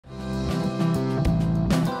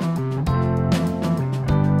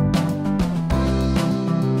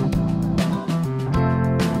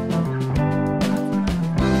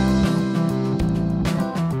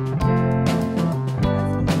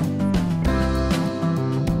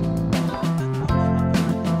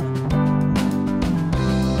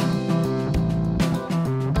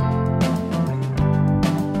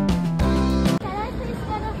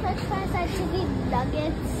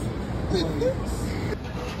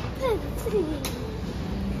Pepsi's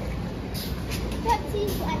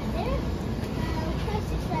right there.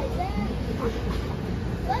 Pepsi's right there.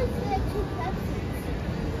 What's the two Pepsis?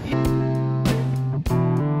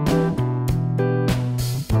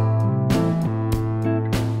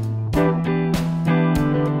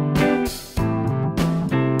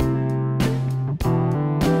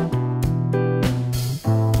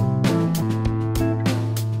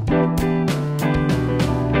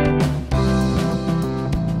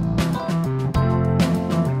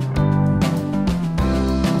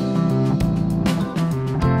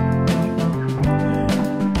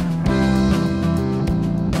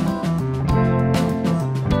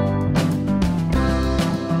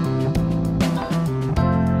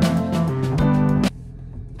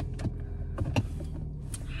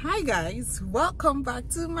 Hi guys, welcome back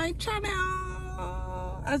to my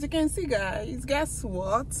channel. As you can see guys, guess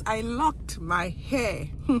what? I locked my hair.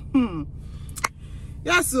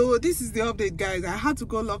 Yeah, so this is the update guys. I had to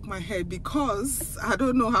go lock my hair because I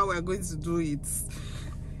don't know how we're going to do it.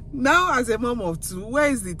 Now as a mom of two, where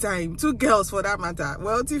is the time? Two girls for that matter.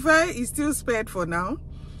 Well, Tife is still spared for now.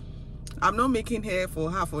 I'm not making hair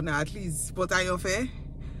for her for now at least, but I offer.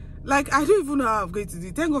 Like, I don't even know how I'm going to do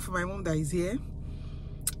it. Thank God for my mom that is here.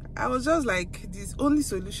 I was just like, this only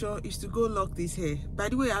solution is to go lock this hair. By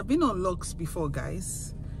the way, I've been on locks before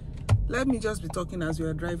guys. Let me just be talking as we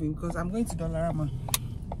are driving because I'm going to Dollarama.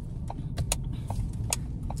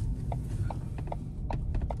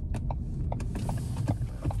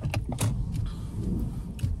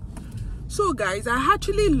 So guys, I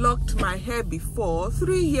actually locked my hair before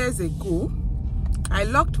 3 years ago. I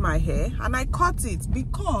locked my hair and I cut it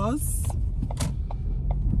because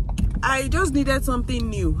I just needed something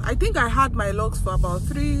new. I think I had my locks for about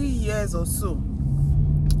 3 years or so.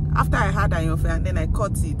 After I had Ironfe and then I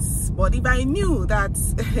cut it. But if I knew that,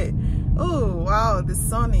 oh wow, the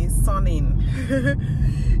sun is sunning.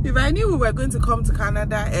 If I knew we were going to come to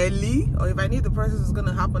Canada early, or if I knew the process was going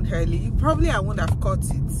to happen early, probably I wouldn't have cut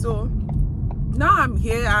it. So now I'm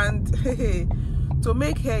here and to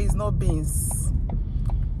make hair is not beans.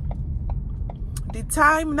 The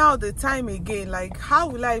time again, like how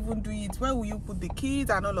will I even do it? Where will you put the kids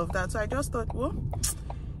and all of that? So I just thought, well,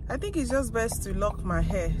 I think it's just best to lock my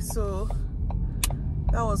hair. So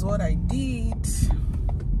that was what I did.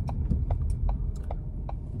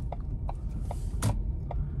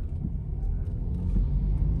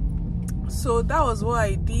 So that was what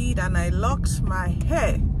I did and I locked my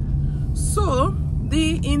hair. So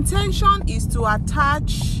the intention is to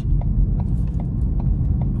attach,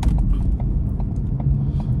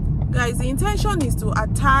 guys, the intention is to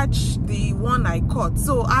attach the one I cut.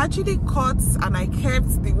 So I actually cut and I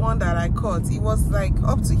kept the one that I cut. It was like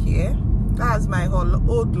up to here. That's my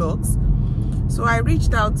old locks. So I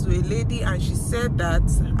reached out to a lady and she said that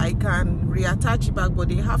I can reattach it back, but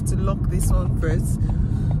they have to lock this one first.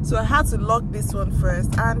 So I had to lock this one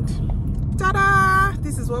first and ta-da!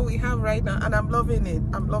 This is what we have right now and I'm loving it.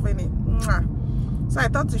 I'm loving it. Mwah. So I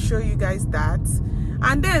thought to show you guys that.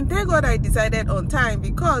 And then thank God I decided on time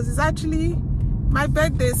because it's actually my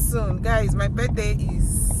birthday soon. Guys, my birthday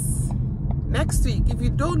is next week. If you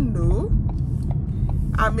don't know,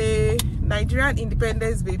 I'm a Nigerian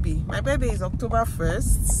independence baby. My birthday is October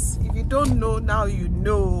 1st. If you don't know, now you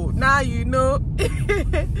know. Now you know.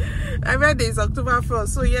 My birthday is October 1st.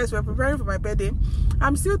 So yes, we're preparing for my birthday.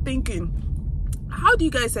 I'm still thinking, how do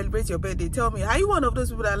you guys celebrate your birthday? Tell me, are you one of those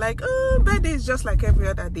people that are like, oh, birthday is just like every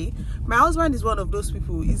other day? My husband is one of those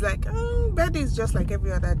people. He's like, oh, birthday is just like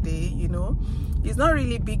every other day, you know. He's not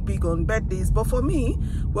really big on birthdays. But for me,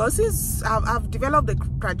 well, since I've developed a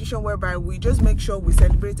tradition whereby we just make sure we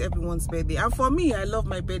celebrate everyone's birthday. And for me, I love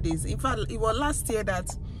my birthdays. In fact, it was last year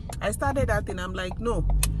that I started that thing. I'm like, no,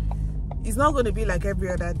 it's not going to be like every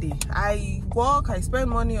other day. I work, I spend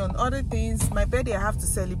money on other things. My birthday, I have to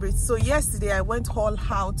celebrate. So yesterday, I went all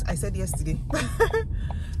out. I said yesterday.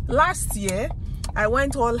 Last year, I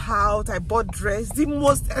went all out. I bought dress, the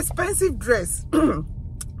most expensive dress.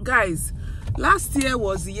 Guys, last year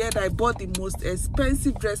was the year that I bought the most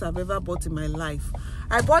expensive dress I've ever bought in my life.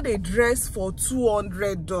 I bought a dress for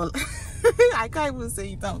 $200. I can't even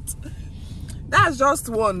say it out. That's just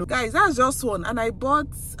one, guys. That's just one. And I bought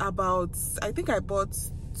about, I think I bought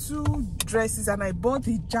 2 dresses and I bought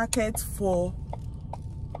the jacket for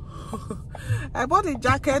I bought a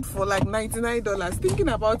jacket for like $99. Thinking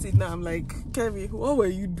about it now, I'm like, Kemi, what were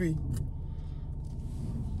you doing?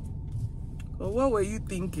 Or what were you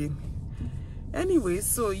thinking? Anyway,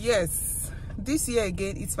 so yes, this year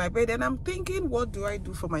again, it's my birthday and I'm thinking, what do I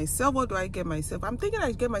do for myself? What do I get myself? I'm thinking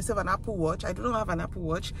I get myself an Apple Watch. I don't have an Apple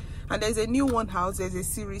Watch. And there's a new one out. There's a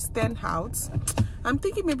Series 10 out. I'm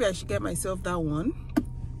thinking maybe I should get myself that one.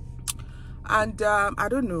 And I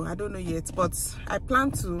don't know yet, but I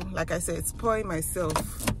plan to, like I said, spoil me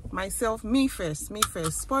first,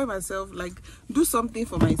 spoil myself, like do something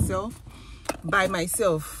for myself by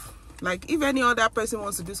myself. Like if any other person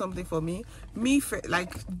wants to do something for me,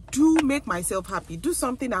 like do make myself happy, do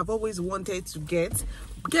something I've always wanted to get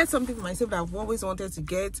something for myself that I've always wanted to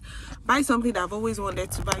get, buy something that I've always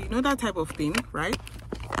wanted to buy, you know, that type of thing, right?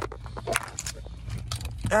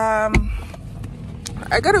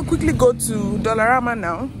 I gotta quickly go to Dollarama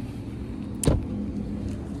now.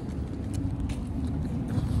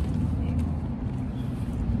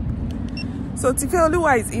 So Tife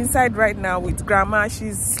Oluwa is inside right now with grandma.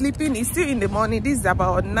 She's sleeping. It's still in the morning. This is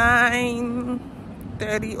about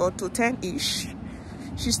 9:30 or to 10-ish.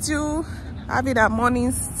 She's still having her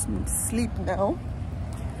morning sleep now.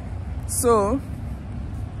 So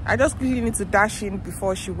I just quickly need to dash in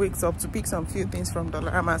before she wakes up to pick some few things from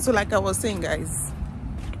Dollarama. So like I was saying, guys,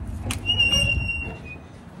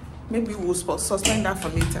 maybe we'll sustain that for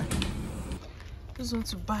later. Just want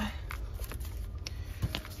to buy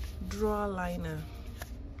drawer liner.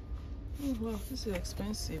 Oh wow, this is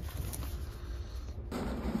expensive.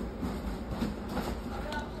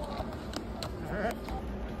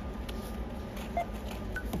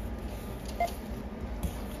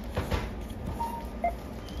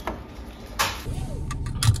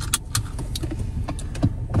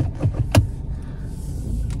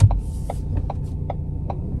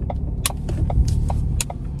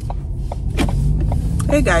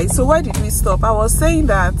 Hey guys, so why did we stop? I was saying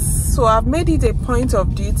that, so I've made it a point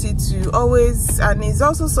of duty to always, and it's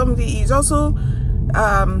also something, it's also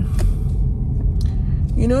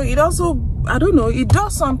you know, it also, I don't know, it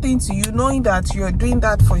does something to you knowing that you're doing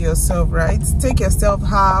that for yourself, right? Take yourself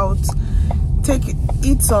out,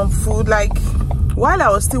 eat some food. Like while I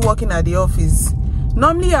was still working at the office,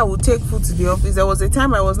 normally I would take food to the office. There was a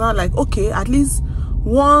time I was not like, okay, at least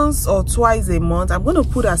once or twice a month I'm going to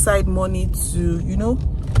put aside money to, you know,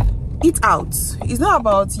 eat out. It's not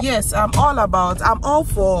about, yes, I'm all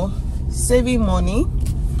for saving money.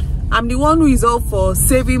 I'm the one who is all for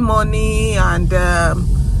saving money and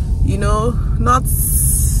you know, not,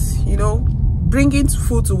 you know, bringing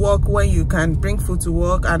food to work when you can bring food to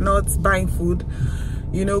work and not buying food,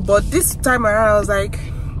 you know. But this time around I was like,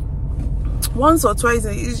 once or twice,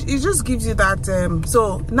 it just gives you that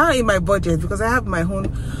so now in my budget, because I have my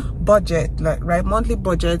own budget, like right, monthly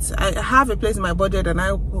budget, I have a place in my budget and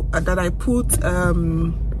I put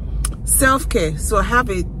self-care. So I have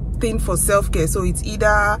a thing for self-care. So it's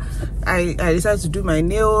either I decide to do my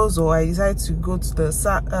nails, or I decide to go to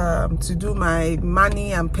the to do my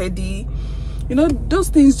mani and pedi. You know, those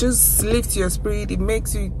things just lift your spirit. It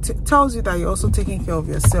makes you, tells you that you're also taking care of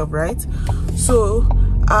yourself, right? So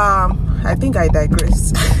I think I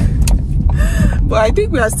digress. But I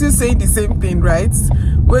think we are still saying the same thing, right?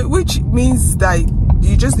 Which means that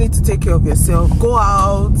you just need to take care of yourself. Go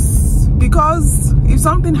out, because if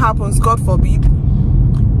something happens, God forbid,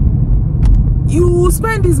 you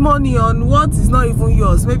spend this money on what is not even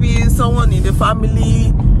yours. Maybe someone in the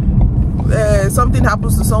family, something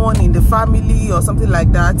happens to someone in the family or something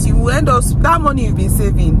like that. You will end up, that money you've been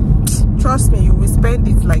saving, trust me, you will spend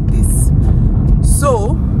it like this.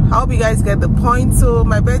 So I hope you guys get the point. So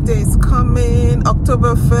my birthday is coming.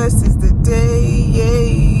 October 1st is the day.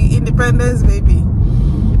 Yay, independence, baby.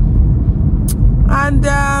 And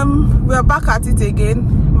we are back at it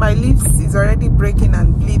again. My lips is already breaking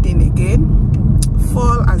and bleeding again.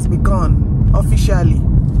 Fall has begun officially.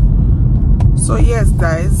 So yes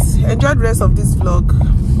guys, enjoy the rest of this vlog.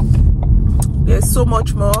 There's so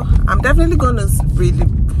much more. I'm definitely gonna really,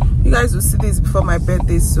 you guys will see this before my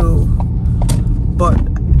birthday, so, but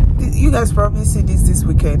you guys probably see this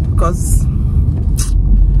weekend, because,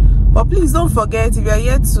 but please don't forget, if you are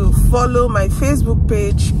yet to follow my Facebook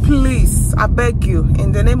page, please, I beg you,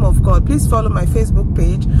 in the name of God, please follow my Facebook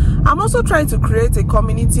page. I'm also trying to create a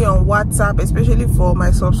community on WhatsApp, especially for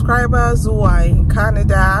my subscribers who are in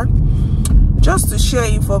Canada, just to share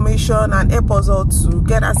information and help us all to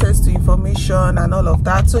get access to information and all of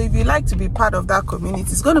that. So if you'd like to be part of that community,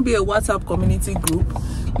 it's going to be a WhatsApp community group.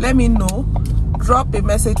 Let me know, drop a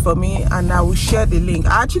message for me and I will share the link.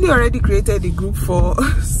 I actually already created the group for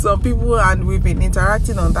some people and we've been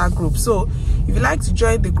interacting on that group. So if you'd like to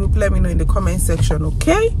join the group, let me know in the comment section,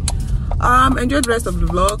 okay? Enjoy the rest of the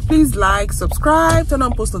vlog. Please like, subscribe, turn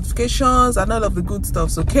on post notifications and all of the good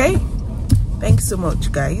stuffs, okay? Thanks so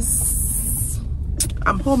much, guys.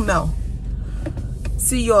 I'm home now.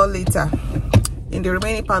 See you all later in the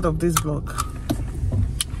remaining part of this vlog.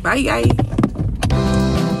 Bye guys.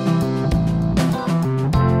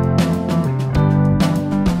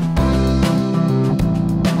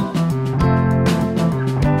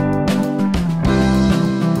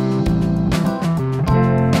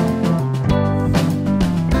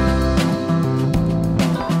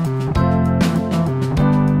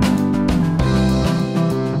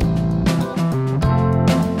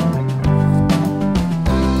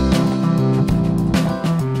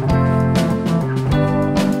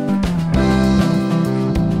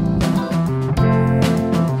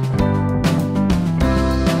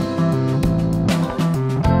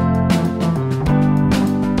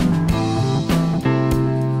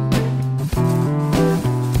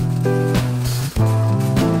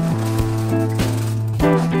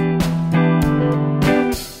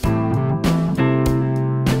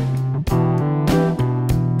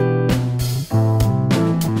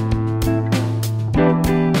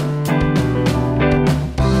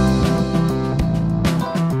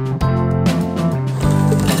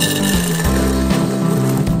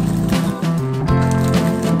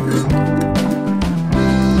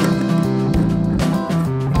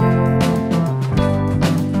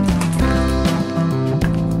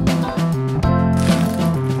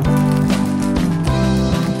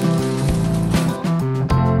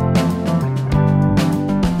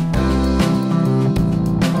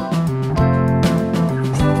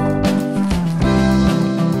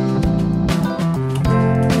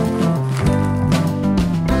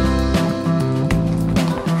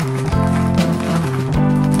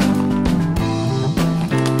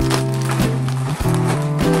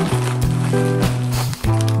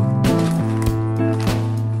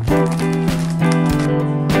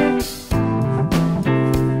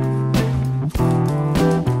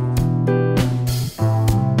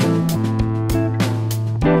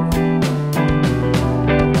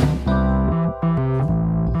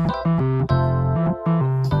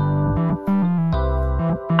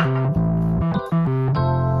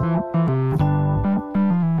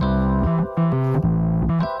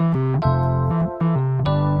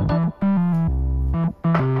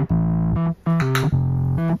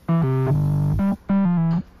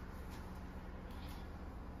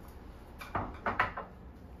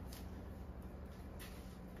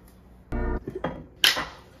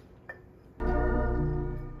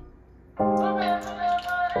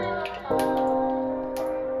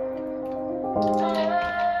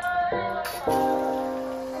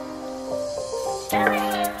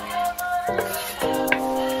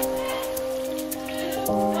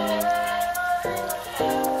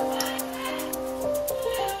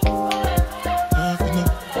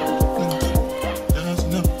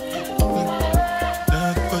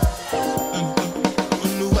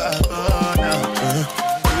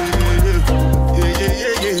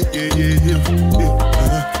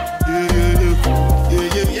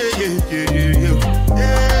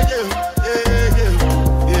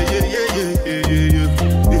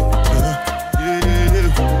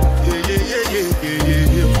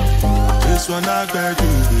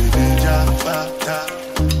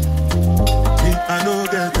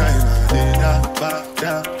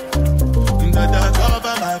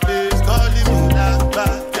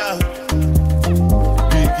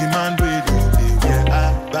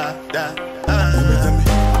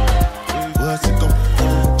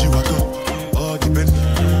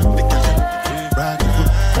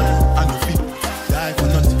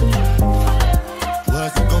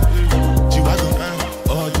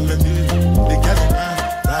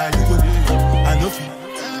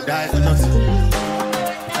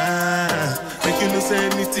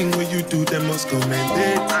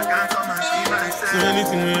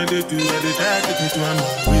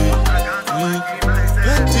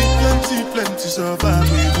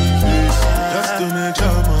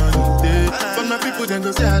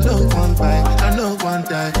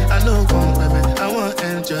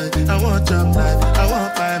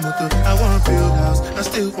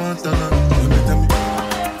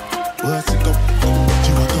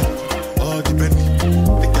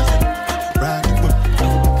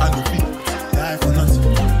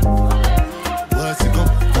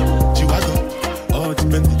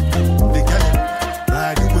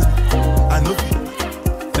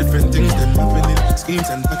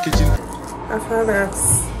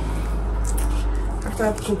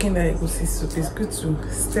 After cooking the egusi soup, it's good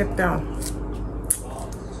to step down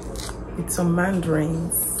with some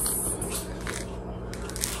mandarins.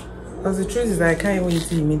 Because the truth is that I can't even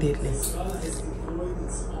eat it immediately.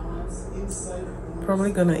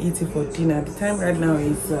 Probably gonna eat it for dinner. The time right now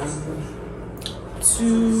is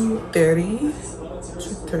 2:30.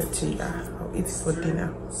 2:30. Yeah, I'll eat it for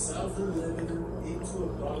dinner.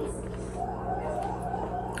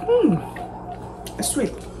 It's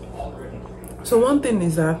sweet. So one thing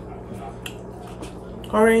is that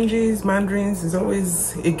oranges, mandarins is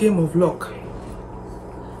always a game of luck.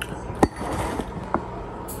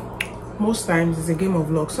 Most times it's a game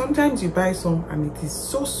of luck. Sometimes you buy some and it is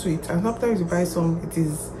so sweet, and sometimes you buy some, it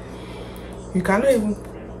is, you cannot even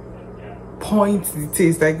point the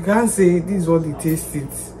taste. Like you can't say this is what the taste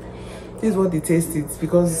is. This is what the taste is,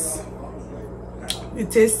 because the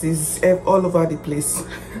taste is all over the place.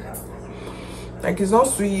 Like it's not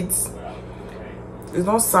sweet, it's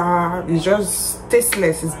not sour, it's just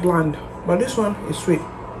tasteless, it's bland. But this one is sweet.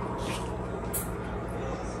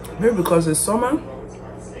 Maybe because it's summer.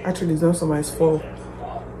 Actually, it's not summer, it's fall.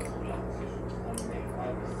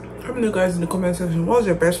 Let me know, guys, in the comment section, what's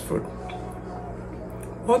your best fruit?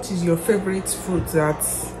 What is your favorite fruit that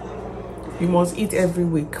you must eat every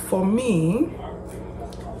week? For me,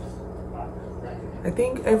 I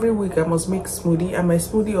think every week I must make smoothie, and my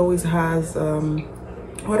smoothie always has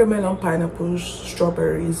watermelon, pineapples,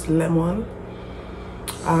 strawberries, lemon,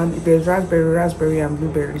 and if there's raspberry and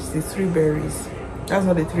blueberries. The 3 berries. That's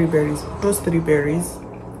not the 3 berries. Those 3 berries: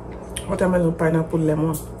 watermelon, pineapple,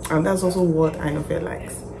 lemon, and that's also what Ainofia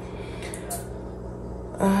likes.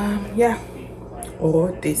 Yeah,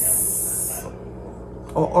 or this,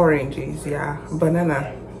 or oranges. Yeah,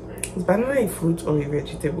 banana. Is banana a fruit or a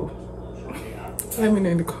vegetable? Let me know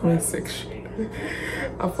in the comment section.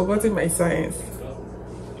 I've forgotten my science.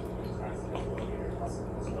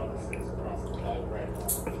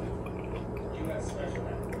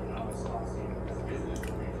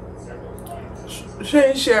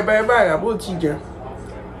 Share bye bye about teacher.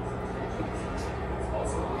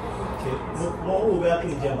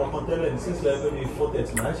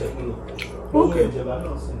 Okay.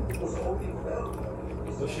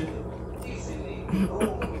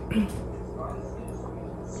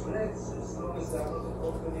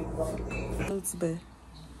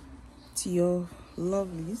 To your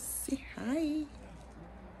lovelies, say hi.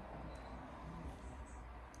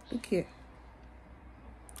 Look here.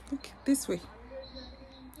 Look this way.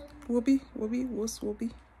 Wobby, what's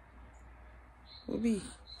Wobby?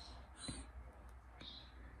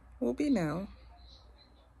 Wobby now.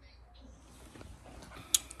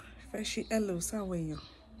 Fashy hello, so where you?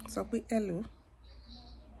 So we hello.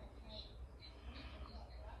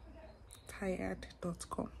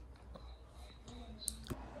 Tired.com.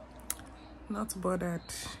 Not bothered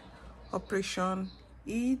Operation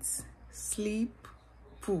Eat, Sleep,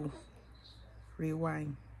 Poo.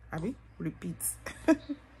 Rewind. Abi? Repeat.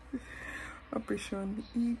 Operation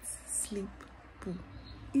Eat, Sleep, Poo.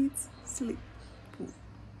 Eat, Sleep, Poo.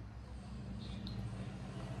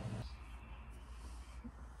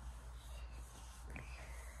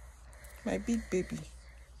 My big baby.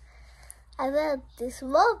 And then the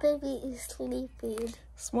small baby is sleeping.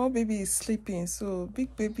 Small baby is sleeping, so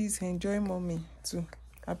big baby is enjoying mommy too.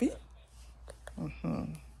 Abi?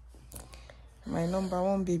 My number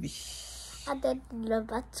one baby. And then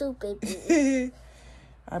number 2 baby.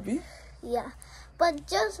 Abi? Yeah. But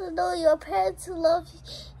just know your parents love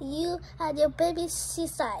you and your baby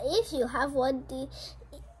sister if you have one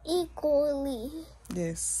equally.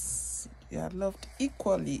 Yes, you are loved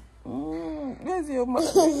equally. Where's your mom?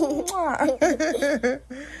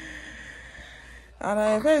 And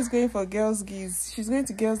Ife is going for Girls Guild. She's going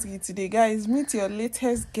to Girls Guild today. Guys, meet your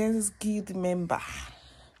latest Girls Guild member.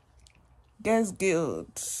 Girls Guild.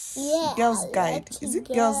 Yeah. Girls Guide. Is it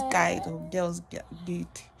Girls Guide or Girls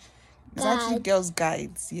Guide? It's actually Girls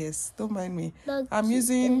Guides. Yes, don't mind me. I'm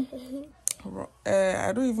using...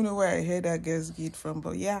 I don't even know where I heard that Girls Guide from,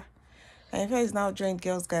 but yeah. Ife is now joined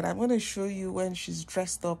Girls Guide. I'm going to show you when she's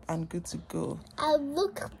dressed up and good to go. I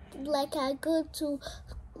look like I'm going to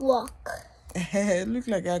walk. Look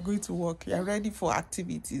like you're going to work. You're ready for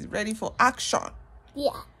activities, ready for action.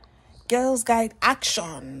 Yeah. Girls Guide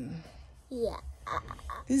action. Yeah.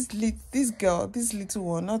 This little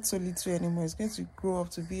one, not so little anymore, is going to grow up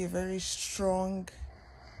to be a very strong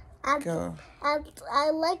girl. And I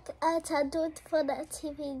like to do it for the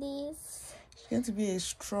activities. She's going to be a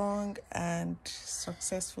strong and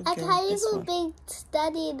successful girl. I can even be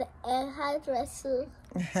studying a hairdresser.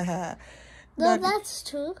 No, Daddy, that's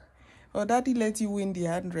true. Oh, Daddy let you win the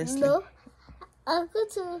hand wrestling. No, I'm going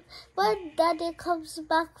to, when Daddy comes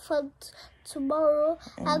back from tomorrow,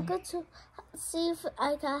 I'm going to see if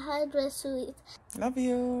I can hairdress it. Love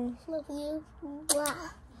you. Love you.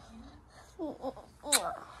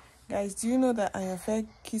 Guys, do you know that Ife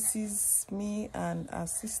kisses me and her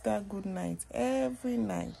sister good night every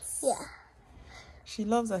night? Yeah. She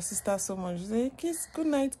loves her sister so much. She says, kiss, good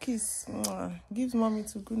night kiss. Gives mommy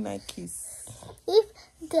to good night kiss. If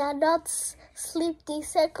they are not sleep the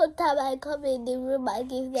second time I come in the room, I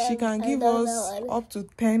give them. She can give us up to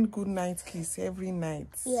 10 good night kiss every night.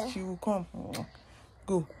 Yeah. She will come.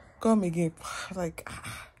 Go. Come again. Like,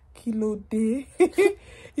 kilo day.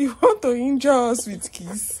 You want to injure us with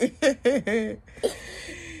kiss?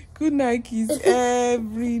 Good night kiss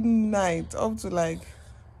every night. Up to like,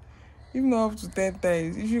 even not up to 10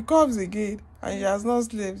 times. If she comes again and she has not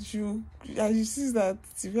slept, and she sees that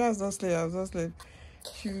if she has not slept,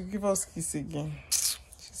 she will give us kiss again.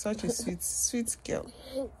 She's such a sweet girl.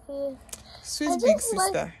 Sweet big sister.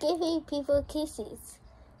 I just like giving people kisses.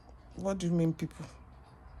 What do you mean, people?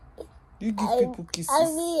 You give people kisses? I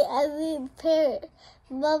mean, parents,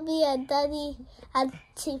 mommy and daddy and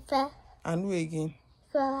Tife. And who again?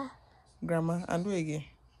 Grandma. And who again?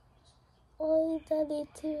 Only daddy,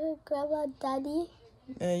 Tife, grandma, daddy.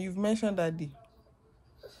 You've mentioned daddy.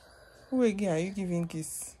 Who again are you giving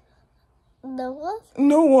kiss? No one?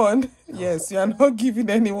 No one? Yes, you are not giving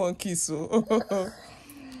anyone kiss. So.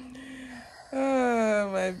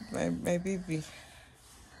 My baby.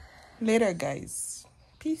 Later, guys.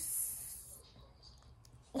 Peace.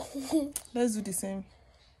 Let's do the same.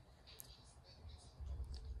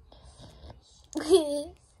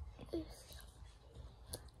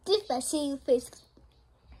 This my seeing face.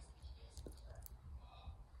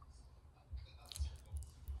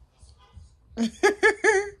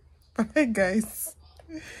 Bye, guys.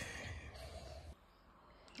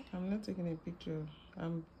 I'm not taking a picture.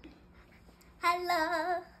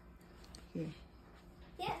 Hello. Yeah.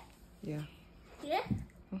 Yeah. Yeah. Yeah.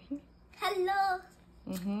 Hello.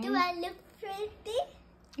 Do I look pretty?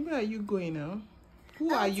 Where are you going now?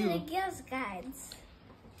 Who are you? To the Girls Guides.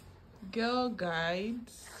 Girl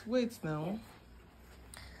Guides. Wait now.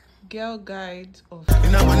 Girl Guide of.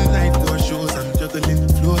 In a one night, go shows and juggling,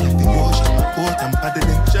 flow like the ocean, port and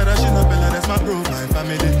paddling. Shout out, Bella, that's my bro, my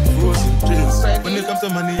family, frozen dreams. When it comes to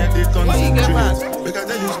money, I did concentrate. Because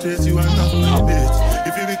I use stress, you are not my bitch.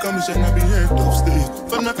 If you become a shit, I be head of state.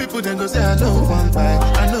 For my people, then go say, I know one buy,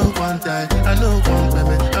 I know one die, I know one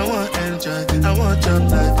baby. I want enjoy, I want job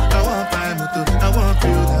life, I want buy motor, I want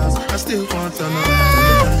build house, I still want to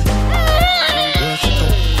know.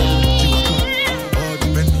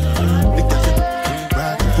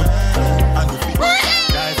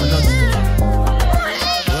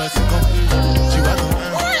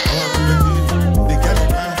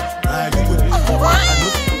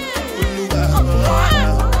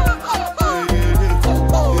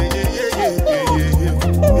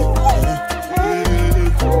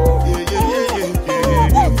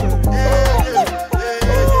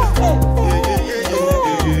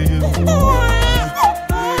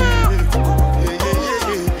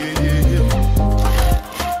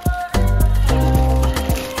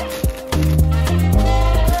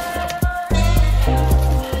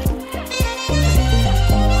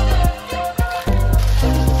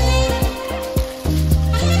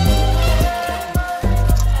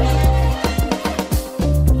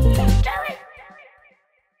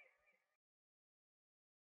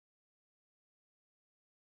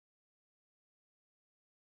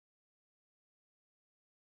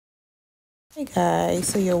 Hey guys,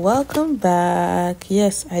 so you're welcome back.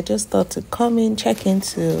 Yes, I just thought to come in, check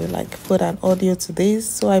into like put an audio to this.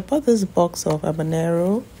 So I bought this box of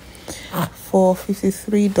habanero for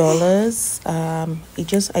 $53.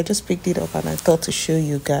 I just picked it up and I thought to show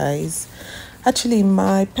you guys. Actually,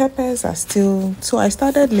 my peppers are still, so I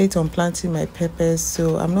started late on planting my peppers,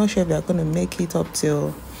 so I'm not sure if they're going to make it up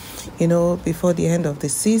till, you know, before the end of the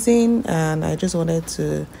season. And I just wanted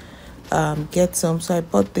to get some, so I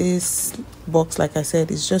bought this box. Like I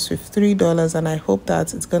said, it's just with $3, and I hope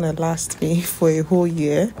that it's gonna last me for a whole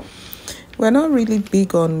year. We're not really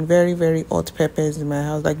big on very hot peppers in my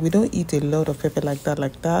house. Like, we don't eat a lot of pepper like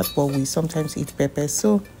that, but we sometimes eat peppers,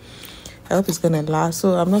 so I hope it's gonna last.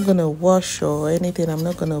 So I'm not gonna wash or anything. I'm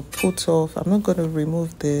not gonna put off, I'm not gonna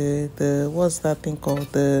remove the what's that thing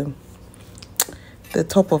called, the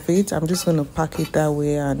top of it. I'm just going to pack it that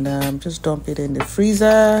way and just dump it in the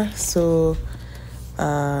freezer, so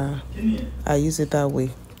I use it that way.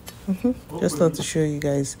 Just thought to show you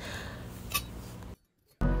guys.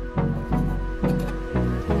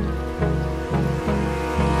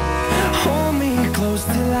 Hold me close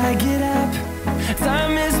till I get up. Time